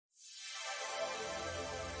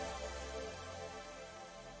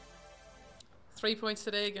3 points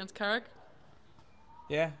today against Carrick.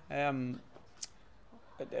 Yeah,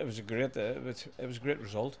 it was a great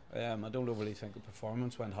result. I don't overly think the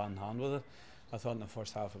performance went hand in hand with it. I thought in the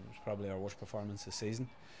first half it was probably our worst performance this season.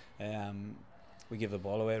 We gave the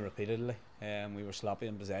ball away repeatedly. We were sloppy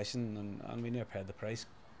in possession, and we near paid the price.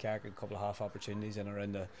 Carrick had a couple of half opportunities in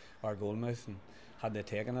around our goal mouth, and had they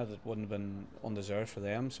taken it, it wouldn't have been undeserved for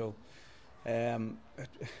them. So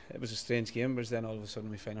it was a strange game, but then all of a sudden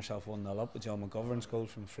we find ourselves 1-0 up with John McGovern's goal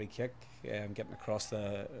from a free kick, getting across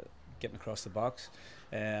the box,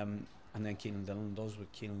 and then Dillon does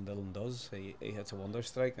what Dillon does. He hits a wonder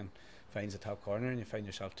strike and finds the top corner, and you find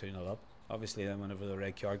yourself 2-0 up. Obviously, then whenever the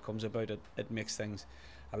red card comes about, it makes things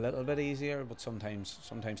a little bit easier, but sometimes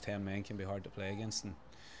 10 men can be hard to play against. And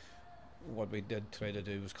what we did try to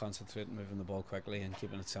do was concentrate on moving the ball quickly and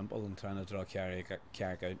keeping it simple and trying to draw Carrick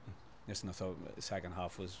out. Listen, I thought the second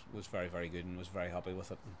half was very, very good, and was very happy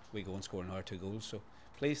with it. And we go and score our 2 goals, so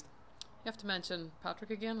pleased. You have to mention Patrick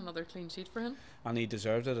again, another clean sheet for him. And he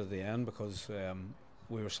deserved it at the end, because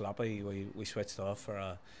we were sloppy. We switched off for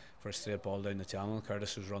a straight ball down the channel.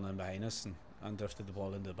 Curtis was running behind us and drifted the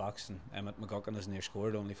ball into the box, and McGovern has near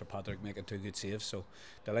scored, only for Patrick making 2 good saves. So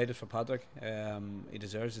delighted for Patrick. He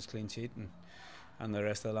deserves his clean sheet, and the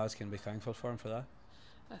rest of the lads can be thankful for him for that.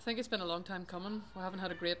 I think it's been a long time coming. We haven't had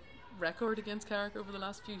a great record against Carrick over the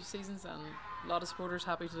last few seasons, and a lot of supporters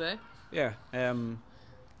happy today. Yeah,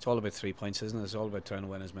 it's all about 3 points, isn't it? It's all about trying to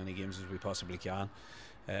win as many games as we possibly can.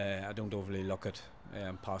 I don't overly look at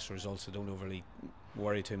past results. I don't overly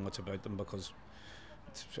worry too much about them, because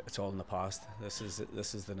it's all in the past. This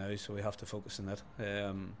is the now, so we have to focus on it.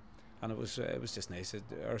 And it was just nice,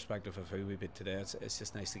 irrespective of who we beat today. It's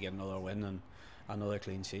just nice to get another win and another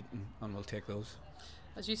clean sheet, and we'll take those.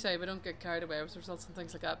 As you say, we don't get carried away with results and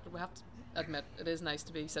things like that, but we have to admit it is nice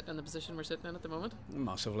to be sitting in the position we're sitting in at the moment.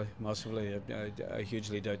 Massively. I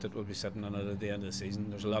hugely doubt that we'll be sitting in it at the end of the season.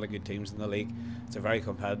 There's a lot of good teams in the league. It's a very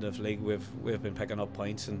competitive league. We've been picking up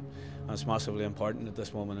points, and it's massively important at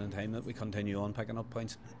this moment in time that we continue on picking up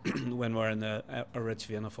points when we're in a rich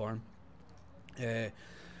vein of form.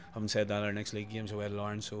 Having said that, our next league game's away to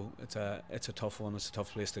Lauren, so it's a tough one. It's a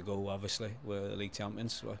tough place to go. Obviously, we're the league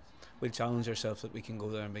champions, so we'll challenge ourselves that we can go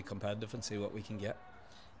there and be competitive and see what we can get.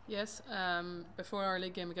 Yes, before our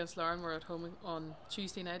league game against Lauren, we're at home on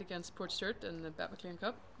Tuesday night against Portstewart in the Bet McLean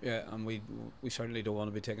Cup. Yeah, and we certainly don't want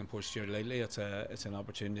to be taking Portstewart lightly. It's an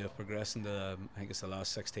opportunity of progressing to, I think it's the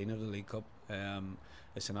last 16 of the League Cup.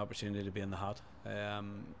 It's an opportunity to be in the hat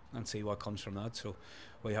and see what comes from that. So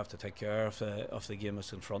we have to take care of the game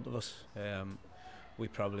that's in front of us. We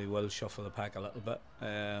probably will shuffle the pack a little bit,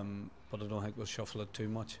 but I don't think we'll shuffle it too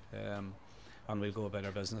much. And we'll go about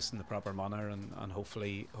our business in the proper manner, and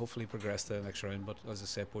hopefully progress to the next round. But as I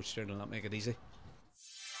say, Portstewart will not make it easy.